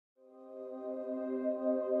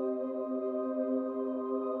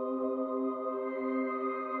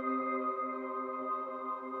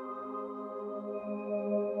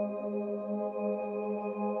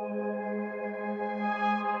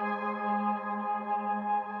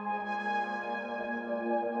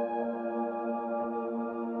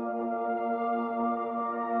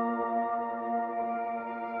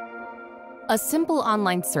A simple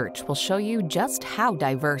online search will show you just how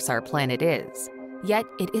diverse our planet is. Yet,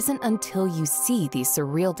 it isn't until you see these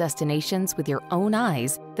surreal destinations with your own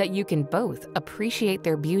eyes that you can both appreciate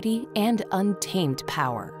their beauty and untamed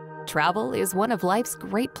power. Travel is one of life's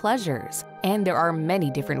great pleasures, and there are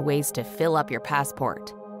many different ways to fill up your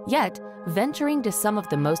passport. Yet, venturing to some of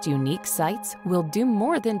the most unique sites will do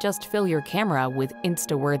more than just fill your camera with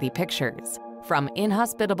Insta-worthy pictures. From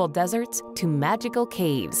inhospitable deserts to magical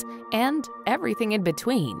caves and everything in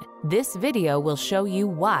between, this video will show you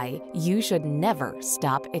why you should never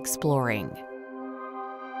stop exploring.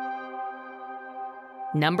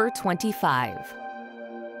 Number 25.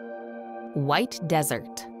 White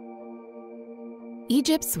Desert.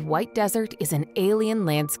 Egypt's White Desert is an alien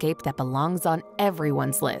landscape that belongs on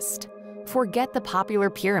everyone's list. Forget the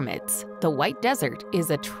popular pyramids. The White Desert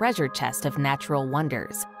is a treasure chest of natural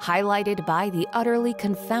wonders, highlighted by the utterly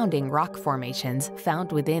confounding rock formations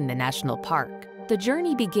found within the national park. The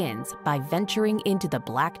journey begins by venturing into the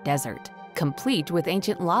Black Desert, complete with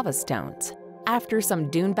ancient lava stones. After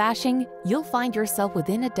some dune bashing, you'll find yourself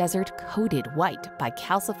within a desert coated white by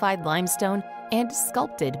calcified limestone and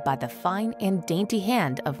sculpted by the fine and dainty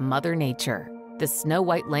hand of Mother Nature. The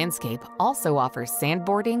snow-white landscape also offers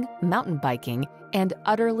sandboarding, mountain biking, and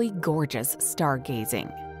utterly gorgeous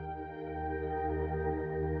stargazing.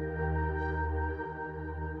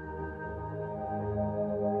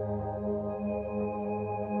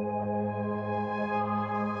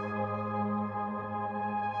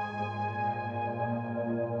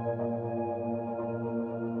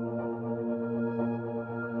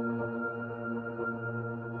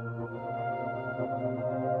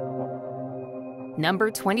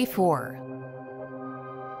 Number 24.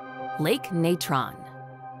 Lake Natron.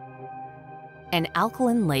 An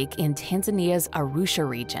alkaline lake in Tanzania's Arusha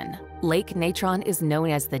region, Lake Natron is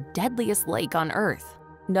known as the deadliest lake on Earth.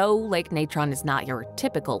 No, Lake Natron is not your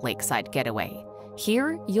typical lakeside getaway.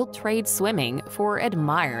 Here, you'll trade swimming for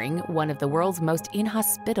admiring one of the world's most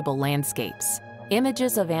inhospitable landscapes.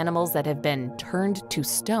 Images of animals that have been turned to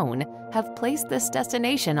stone have placed this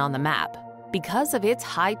destination on the map. Because of its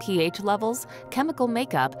high pH levels, chemical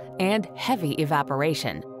makeup, and heavy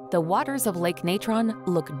evaporation, the waters of Lake Natron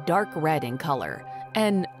look dark red in color,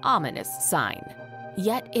 an ominous sign.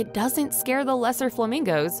 Yet it doesn't scare the lesser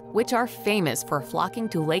flamingos, which are famous for flocking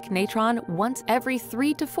to Lake Natron once every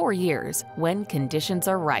 3 to 4 years when conditions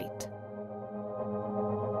are right.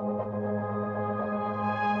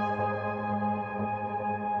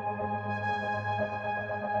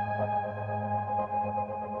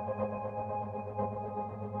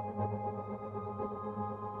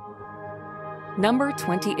 Number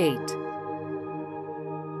 28.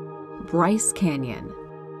 Bryce Canyon.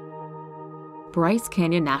 Bryce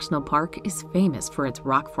Canyon National Park is famous for its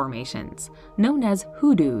rock formations. Known as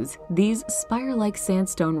hoodoos, these spire-like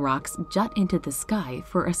sandstone rocks jut into the sky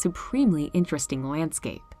for a supremely interesting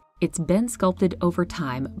landscape. It's been sculpted over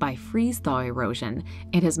time by freeze-thaw erosion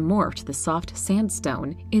and has morphed the soft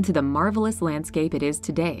sandstone into the marvelous landscape it is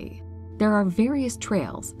today. There are various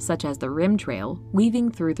trails, such as the Rim Trail, weaving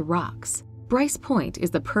through the rocks. Bryce Point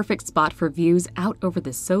is the perfect spot for views out over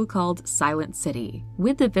the so-called Silent City,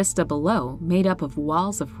 with the vista below made up of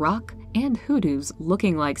walls of rock and hoodoos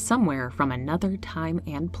looking like somewhere from another time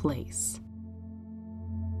and place.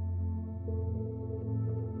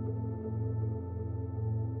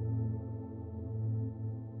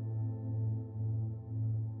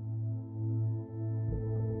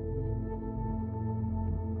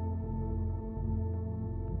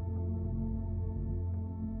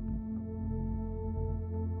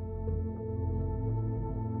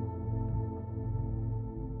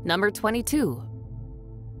 Number 22.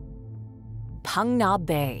 Phang Nga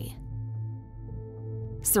Bay.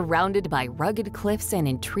 Surrounded by rugged cliffs and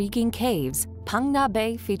intriguing caves, Phang Nga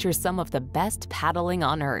Bay features some of the best paddling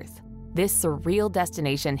on Earth. This surreal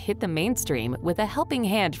destination hit the mainstream with a helping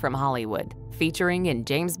hand from Hollywood, featuring in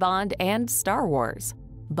James Bond and Star Wars.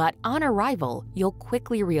 But on arrival, you'll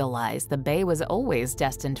quickly realize the bay was always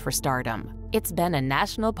destined for stardom. It's been a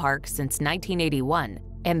national park since 1981,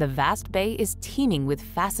 and the vast bay is teeming with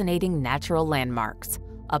fascinating natural landmarks.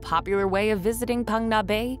 A popular way of visiting Phang Nga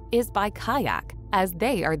Bay is by kayak, as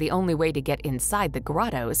they are the only way to get inside the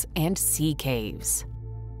grottos and sea caves.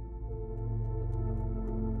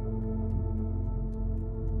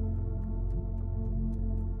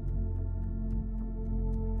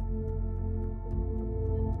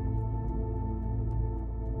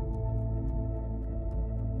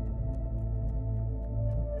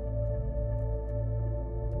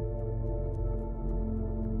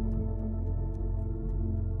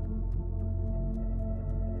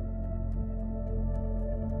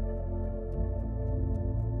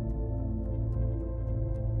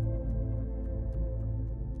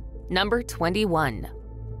 Number 21.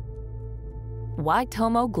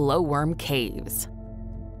 Waitomo Glowworm Caves.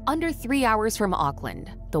 Under 3 hours from Auckland,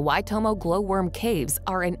 the Waitomo Glowworm Caves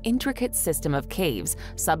are an intricate system of caves,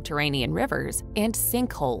 subterranean rivers, and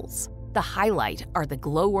sinkholes. The highlight are the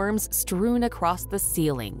glowworms strewn across the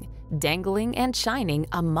ceiling, dangling and shining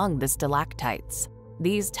among the stalactites.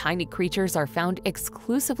 These tiny creatures are found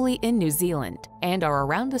exclusively in New Zealand and are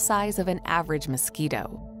around the size of an average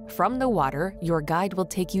mosquito. From the water, your guide will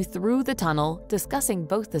take you through the tunnel, discussing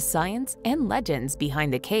both the science and legends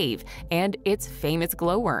behind the cave and its famous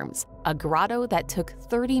glowworms, a grotto that took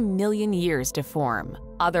 30 million years to form.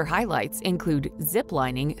 Other highlights include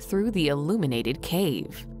ziplining through the illuminated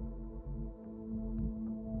cave.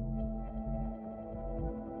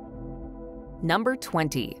 Number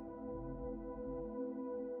 20.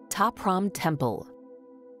 Ta Prohm Temple.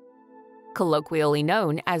 Colloquially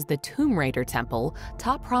known as the Tomb Raider Temple,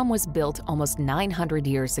 Ta Prohm was built almost 900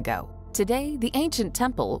 years ago. Today, the ancient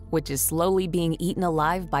temple, which is slowly being eaten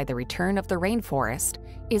alive by the return of the rainforest,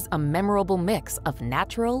 is a memorable mix of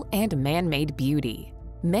natural and man-made beauty.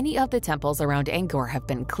 Many of the temples around Angkor have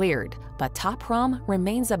been cleared, but Ta Prohm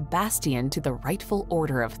remains a bastion to the rightful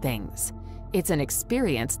order of things. It's an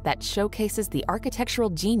experience that showcases the architectural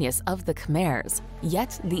genius of the Khmers,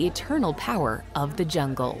 yet the eternal power of the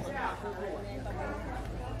jungle.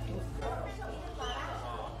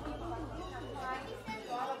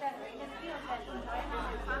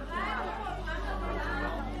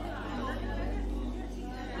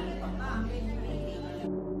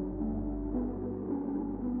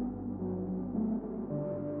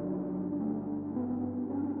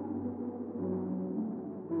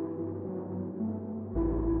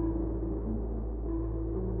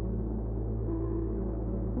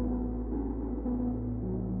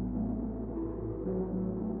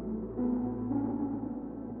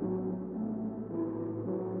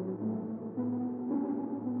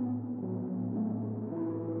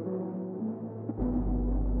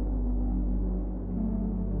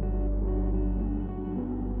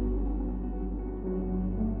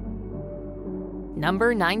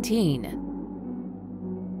 Number 19.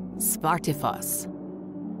 Svartifos.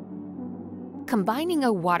 Combining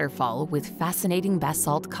a waterfall with fascinating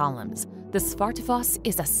basalt columns, the Svartifos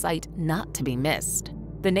is a sight not to be missed.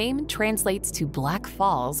 The name translates to Black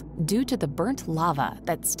Falls due to the burnt lava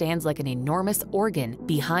that stands like an enormous organ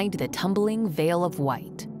behind the tumbling veil of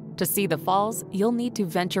white. To see the falls, you'll need to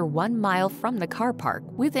venture 1 mile from the car park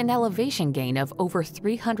with an elevation gain of over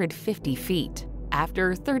 350 feet.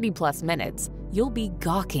 After 30-plus minutes, you'll be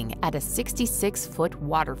gawking at a 66-foot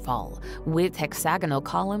waterfall with hexagonal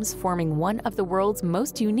columns forming one of the world's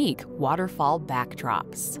most unique waterfall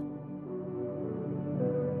backdrops.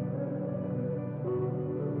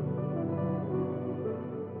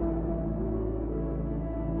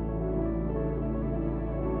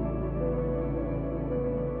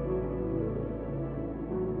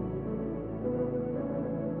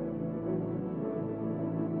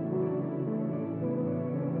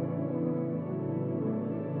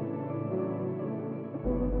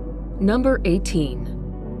 Number 18.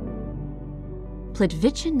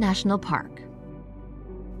 Plitvice National Park.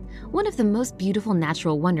 One of the most beautiful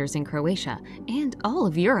natural wonders in Croatia and all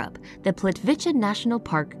of Europe, the Plitvice National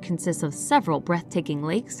Park consists of several breathtaking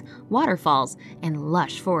lakes, waterfalls, and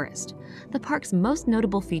lush forest. The park's most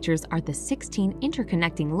notable features are the 16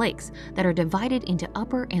 interconnecting lakes that are divided into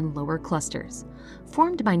upper and lower clusters.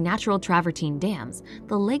 Formed by natural travertine dams,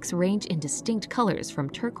 the lakes range in distinct colors from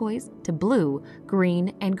turquoise to blue,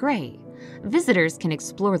 green, and gray. Visitors can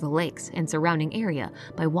explore the lakes and surrounding area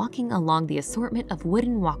by walking along the assortment of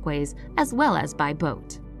wooden walkways as well as by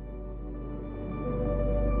boat.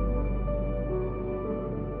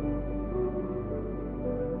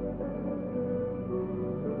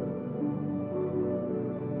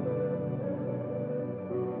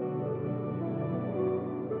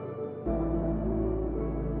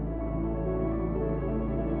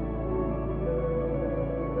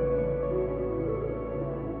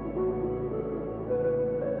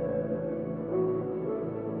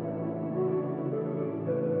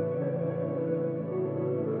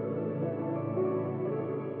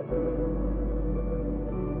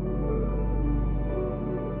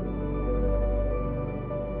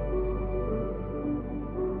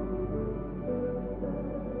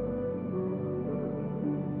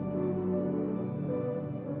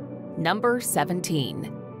 Number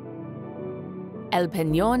 17. El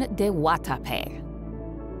Peñón de Guatapé.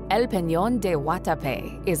 El Peñón de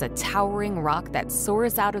Guatapé is a towering rock that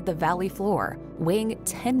soars out of the valley floor, weighing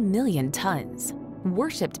 10 million tons.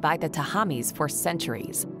 Worshipped by the Tahamis for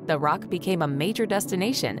centuries, The rock became a major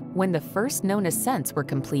destination when the first known ascents were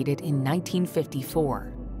completed in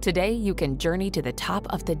 1954. Today, you can journey to the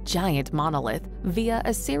top of the giant monolith via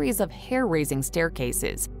a series of hair-raising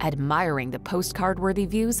staircases, admiring the postcard-worthy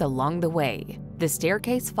views along the way. The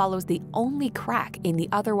staircase follows the only crack in the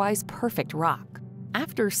otherwise perfect rock.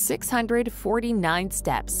 After 649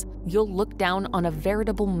 steps, you'll look down on a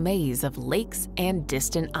veritable maze of lakes and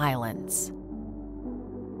distant islands.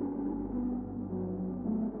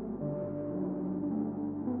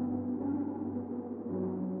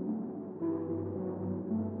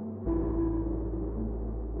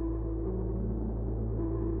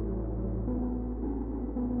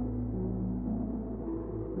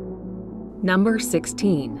 Number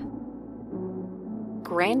 16.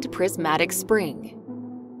 Grand Prismatic Spring.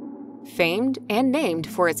 Famed and named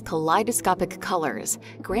for its kaleidoscopic colors,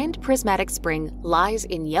 Grand Prismatic Spring lies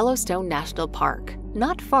in Yellowstone National Park,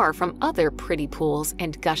 not far from other pretty pools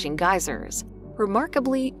and gushing geysers.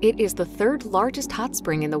 Remarkably, it is the third largest hot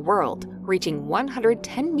spring in the world, reaching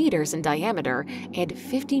 110 meters in diameter and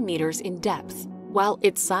 50 meters in depth. While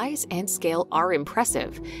its size and scale are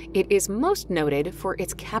impressive, it is most noted for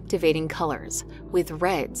its captivating colors, with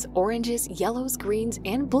reds, oranges, yellows, greens,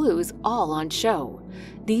 and blues all on show.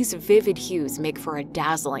 These vivid hues make for a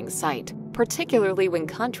dazzling sight, particularly when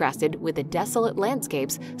contrasted with the desolate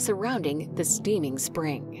landscapes surrounding the steaming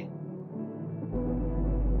spring.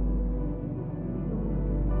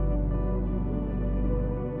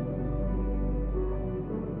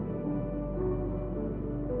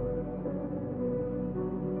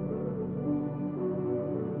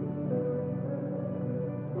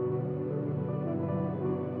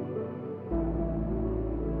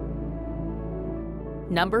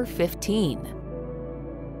 Number 15.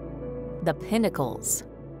 The Pinnacles.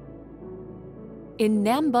 In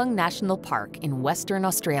Nambung National Park in Western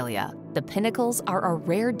Australia, the Pinnacles are a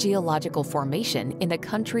rare geological formation in a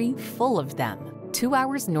country full of them. 2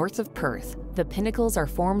 hours north of Perth, the Pinnacles are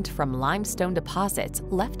formed from limestone deposits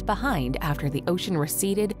left behind after the ocean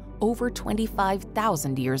receded over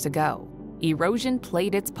 25,000 years ago. Erosion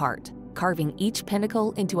played its part, carving each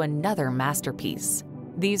pinnacle into another masterpiece.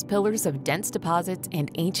 These pillars of dense deposits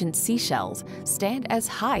and ancient seashells stand as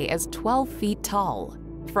high as 12 feet tall.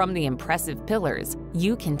 From the impressive pillars,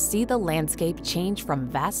 you can see the landscape change from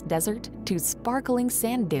vast desert to sparkling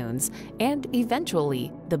sand dunes and,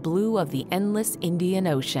 eventually, the blue of the endless Indian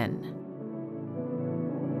Ocean.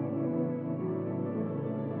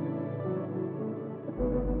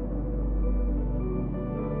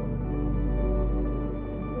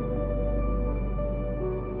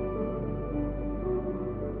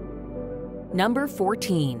 Number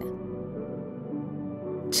 14.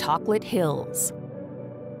 Chocolate Hills.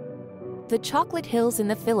 The Chocolate Hills in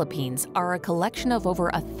the Philippines are a collection of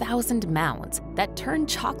over 1,000 mounds that turn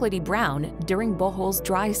chocolatey brown during Bohol's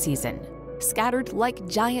dry season. Scattered like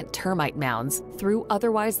giant termite mounds through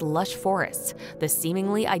otherwise lush forests, the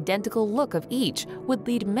seemingly identical look of each would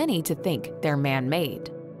lead many to think they're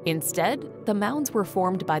man-made. Instead, the mounds were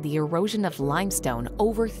formed by the erosion of limestone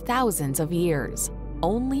over thousands of years.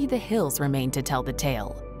 Only the hills remain to tell the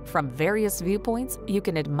tale. From various viewpoints, you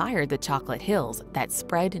can admire the chocolate hills that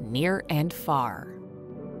spread near and far.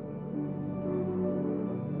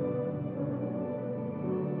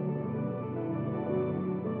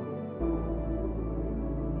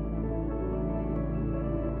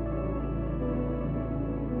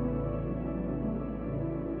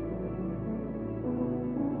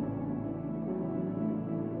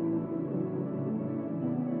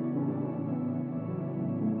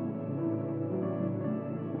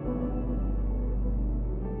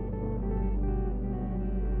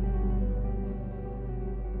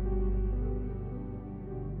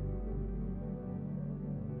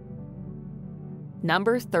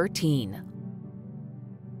 Number 13.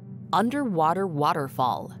 Underwater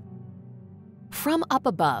Waterfall. From up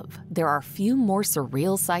above, there are few more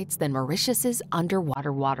surreal sights than Mauritius's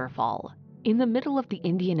underwater waterfall. In the middle of the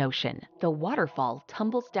Indian Ocean, the waterfall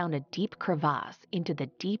tumbles down a deep crevasse into the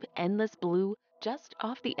deep, endless blue just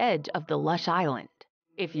off the edge of the lush island.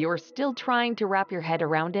 If you're still trying to wrap your head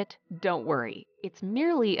around it, don't worry. It's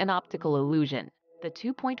merely an optical illusion. The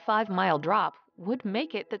 2.5-mile drop would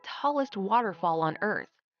make it the tallest waterfall on Earth.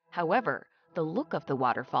 However, the look of the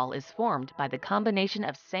waterfall is formed by the combination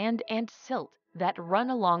of sand and silt that run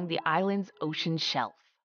along the island's ocean shelf.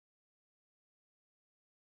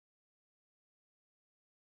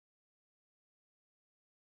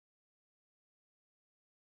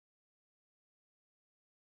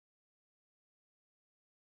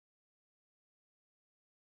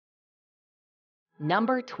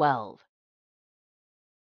 Number 12.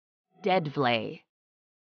 Deadvlay.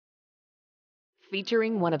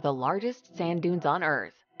 Featuring one of the largest sand dunes on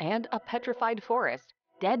Earth and a petrified forest,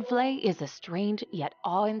 Dead Vley is a strange yet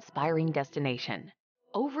awe-inspiring destination.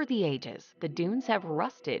 Over the ages, the dunes have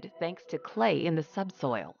rusted thanks to clay in the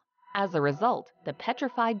subsoil. As a result, the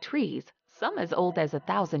petrified trees, some as old as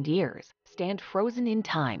 1,000 years, stand frozen in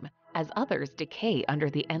time, as others decay under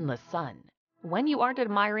the endless sun. When you aren't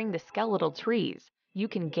admiring the skeletal trees, you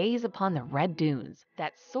can gaze upon the red dunes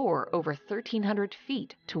that soar over 1,300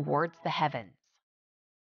 feet towards the heavens.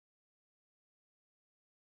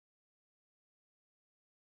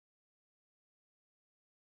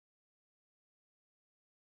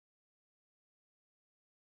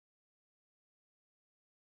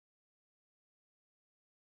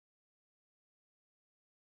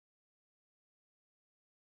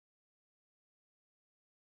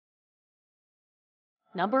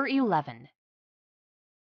 Number 11.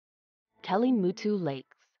 Kelimutu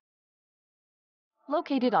Lakes.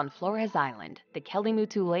 Located on Flores Island, the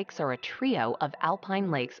Kelimutu Lakes are a trio of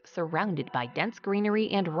alpine lakes surrounded by dense greenery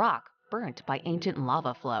and rock burnt by ancient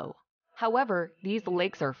lava flow. However, these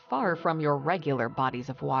lakes are far from your regular bodies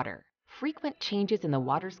of water. Frequent changes in the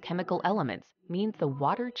water's chemical elements means the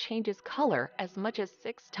water changes color as much as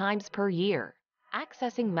 6 times per year.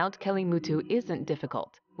 Accessing Mount Kelimutu isn't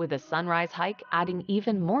difficult, with a sunrise hike adding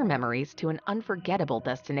even more memories to an unforgettable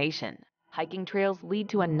destination. Hiking trails lead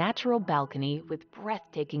to a natural balcony with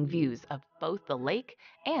breathtaking views of both the lake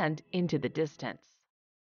and into the distance.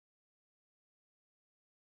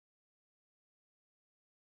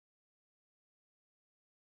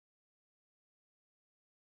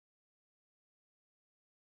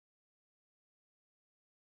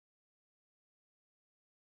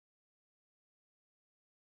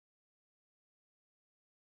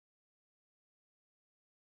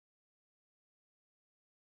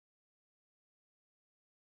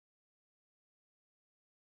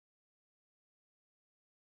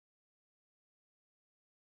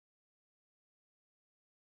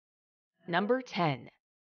 Number 10.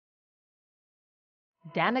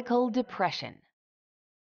 Danakil Depression.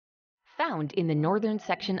 Found in the northern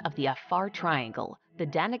section of the Afar Triangle, the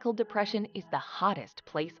Danakil Depression is the hottest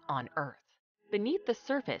place on Earth. Beneath the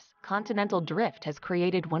surface, continental drift has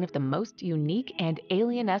created one of the most unique and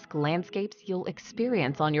alien-esque landscapes you'll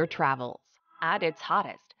experience on your travels. At its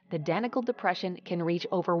hottest, the Danakil Depression can reach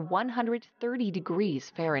over 130 degrees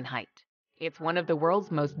Fahrenheit. It's one of the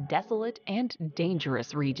world's most desolate and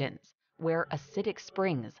dangerous regions, where acidic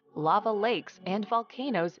springs, lava lakes, and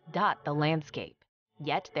volcanoes dot the landscape.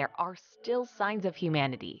 Yet there are still signs of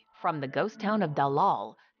humanity, from the ghost town of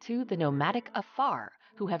Dalal to the nomadic Afar,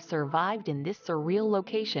 who have survived in this surreal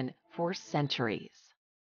location for centuries.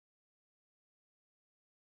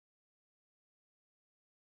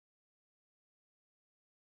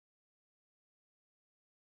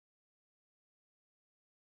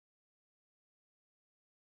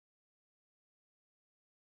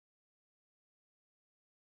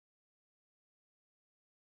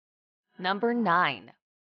 Number 9.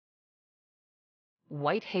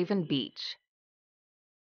 Whitehaven Beach.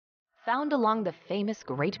 Found along the famous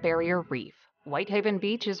Great Barrier Reef, Whitehaven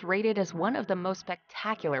Beach is rated as one of the most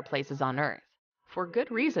spectacular places on Earth. For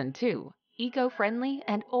good reason, too. Eco-friendly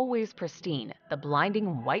and always pristine, the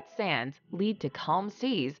blinding white sands lead to calm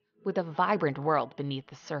seas with a vibrant world beneath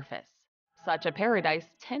the surface. Such a paradise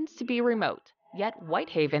tends to be remote, yet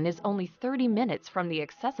Whitehaven is only 30 minutes from the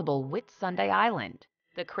accessible Whitsunday Island.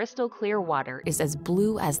 The crystal clear water is as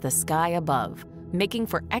blue as the sky above, making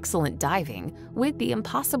for excellent diving, with the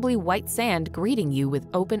impossibly white sand greeting you with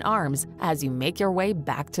open arms as you make your way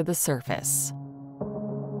back to the surface.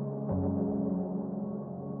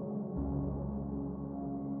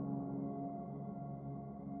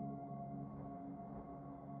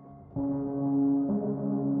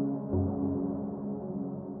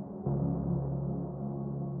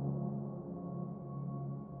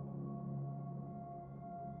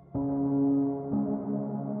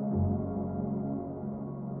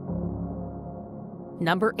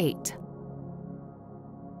 Number 8.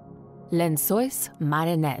 Lençóis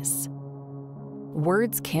Marinhos.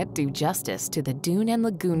 Words can't do justice to the dune and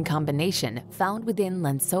lagoon combination found within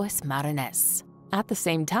Lençóis Marinhos. At the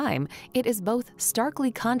same time, it is both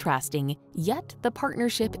starkly contrasting, yet the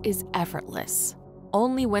partnership is effortless.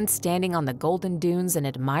 Only when standing on the golden dunes and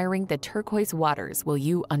admiring the turquoise waters will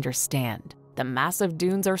you understand. The massive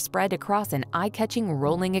dunes are spread across an eye-catching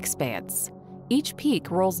rolling expanse. Each peak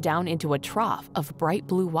rolls down into a trough of bright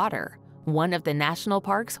blue water, one of the national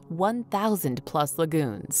park's 1,000-plus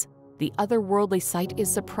lagoons. The otherworldly sight is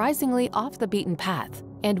surprisingly off the beaten path,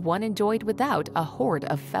 and one enjoyed without a horde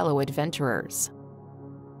of fellow adventurers.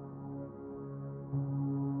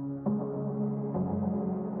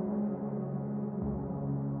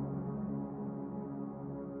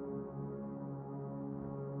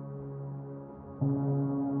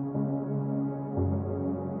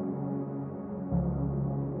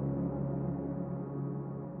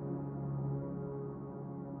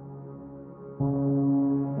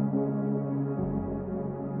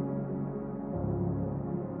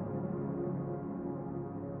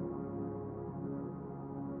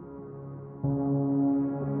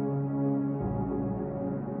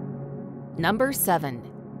 Number 7.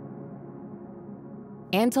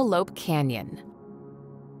 Antelope Canyon.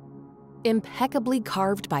 Impeccably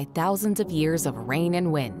carved by thousands of years of rain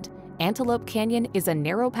and wind, Antelope Canyon is a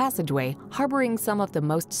narrow passageway harboring some of the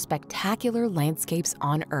most spectacular landscapes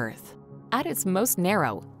on Earth. At its most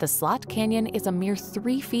narrow, the Slot Canyon is a mere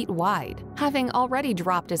 3 feet wide, having already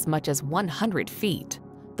dropped as much as 100 feet.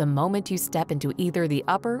 The moment you step into either the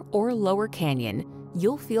upper or lower canyon,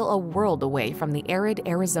 you'll feel a world away from the arid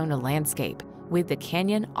Arizona landscape, with the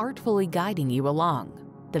canyon artfully guiding you along.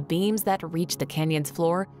 The beams that reach the canyon's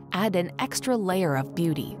floor add an extra layer of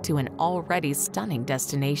beauty to an already stunning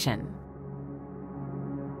destination.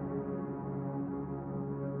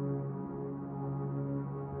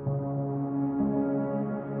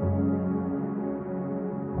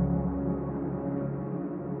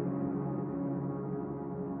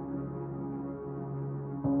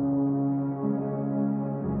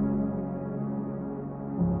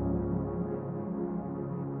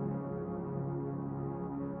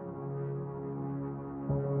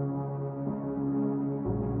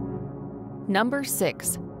 Number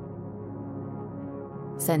 6.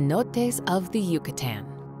 Cenotes of the Yucatan.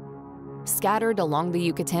 Scattered along the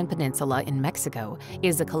Yucatan Peninsula in Mexico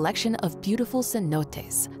is a collection of beautiful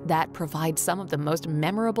cenotes that provide some of the most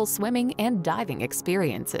memorable swimming and diving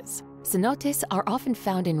experiences. Cenotes are often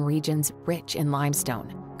found in regions rich in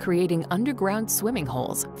limestone, creating underground swimming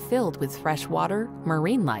holes filled with fresh water,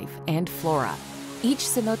 marine life, and flora. Each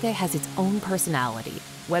cenote has its own personality,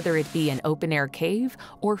 whether it be an open-air cave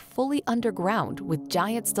or fully underground with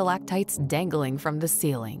giant stalactites dangling from the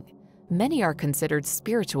ceiling. Many are considered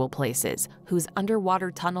spiritual places whose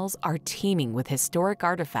underwater tunnels are teeming with historic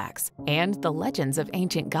artifacts and the legends of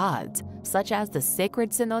ancient gods, such as the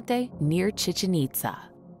sacred cenote near Chichen Itza.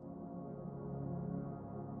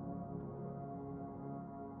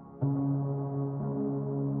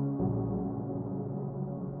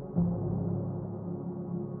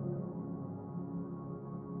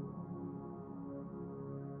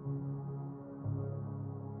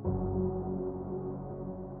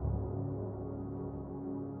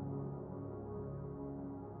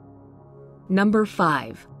 Number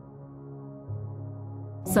 5.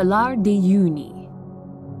 Salar de Uyuni.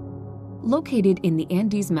 Located in the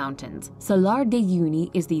Andes Mountains, Salar de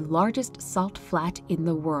Uyuni is the largest salt flat in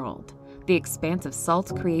the world. The expanse of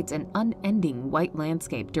salt creates an unending white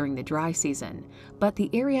landscape during the dry season, but the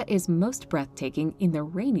area is most breathtaking in the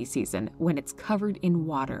rainy season when it's covered in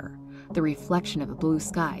water. The reflection of the blue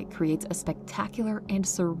sky creates a spectacular and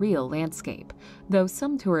surreal landscape, though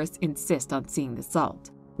some tourists insist on seeing the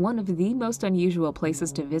salt. One of the most unusual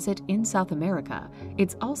places to visit in South America,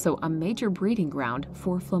 it's also a major breeding ground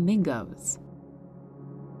for flamingos.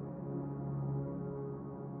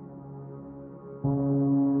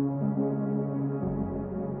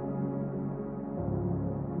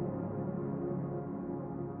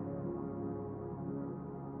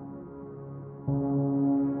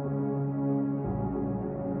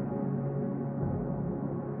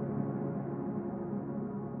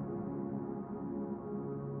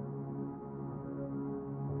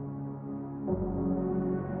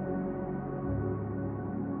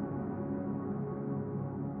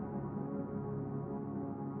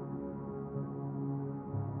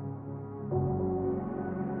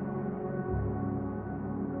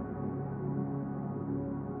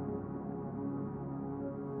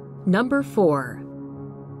 Number 4.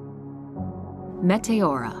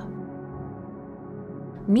 Meteora.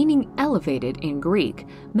 Meaning elevated in Greek,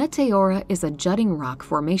 Meteora is a jutting rock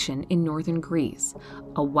formation in northern Greece,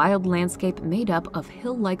 a wild landscape made up of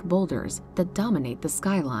hill-like boulders that dominate the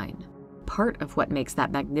skyline. Part of what makes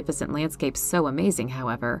that magnificent landscape so amazing,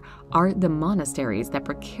 however, are the monasteries that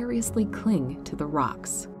precariously cling to the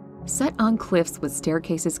rocks. Set on cliffs with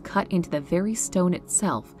staircases cut into the very stone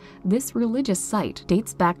itself, this religious site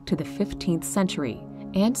dates back to the 15th century,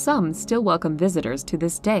 and some still welcome visitors to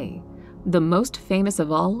this day. The most famous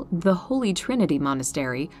of all, the Holy Trinity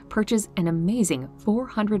Monastery, perches an amazing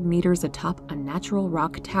 400 meters atop a natural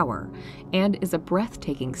rock tower and is a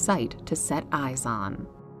breathtaking sight to set eyes on.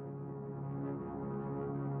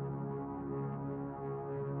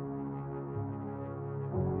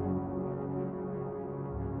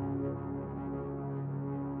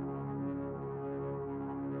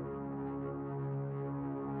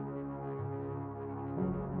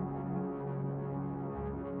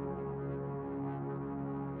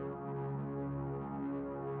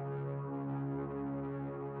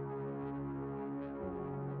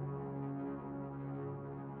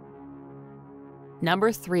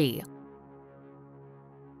 Number 3.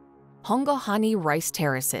 Hongohani Rice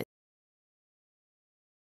Terraces.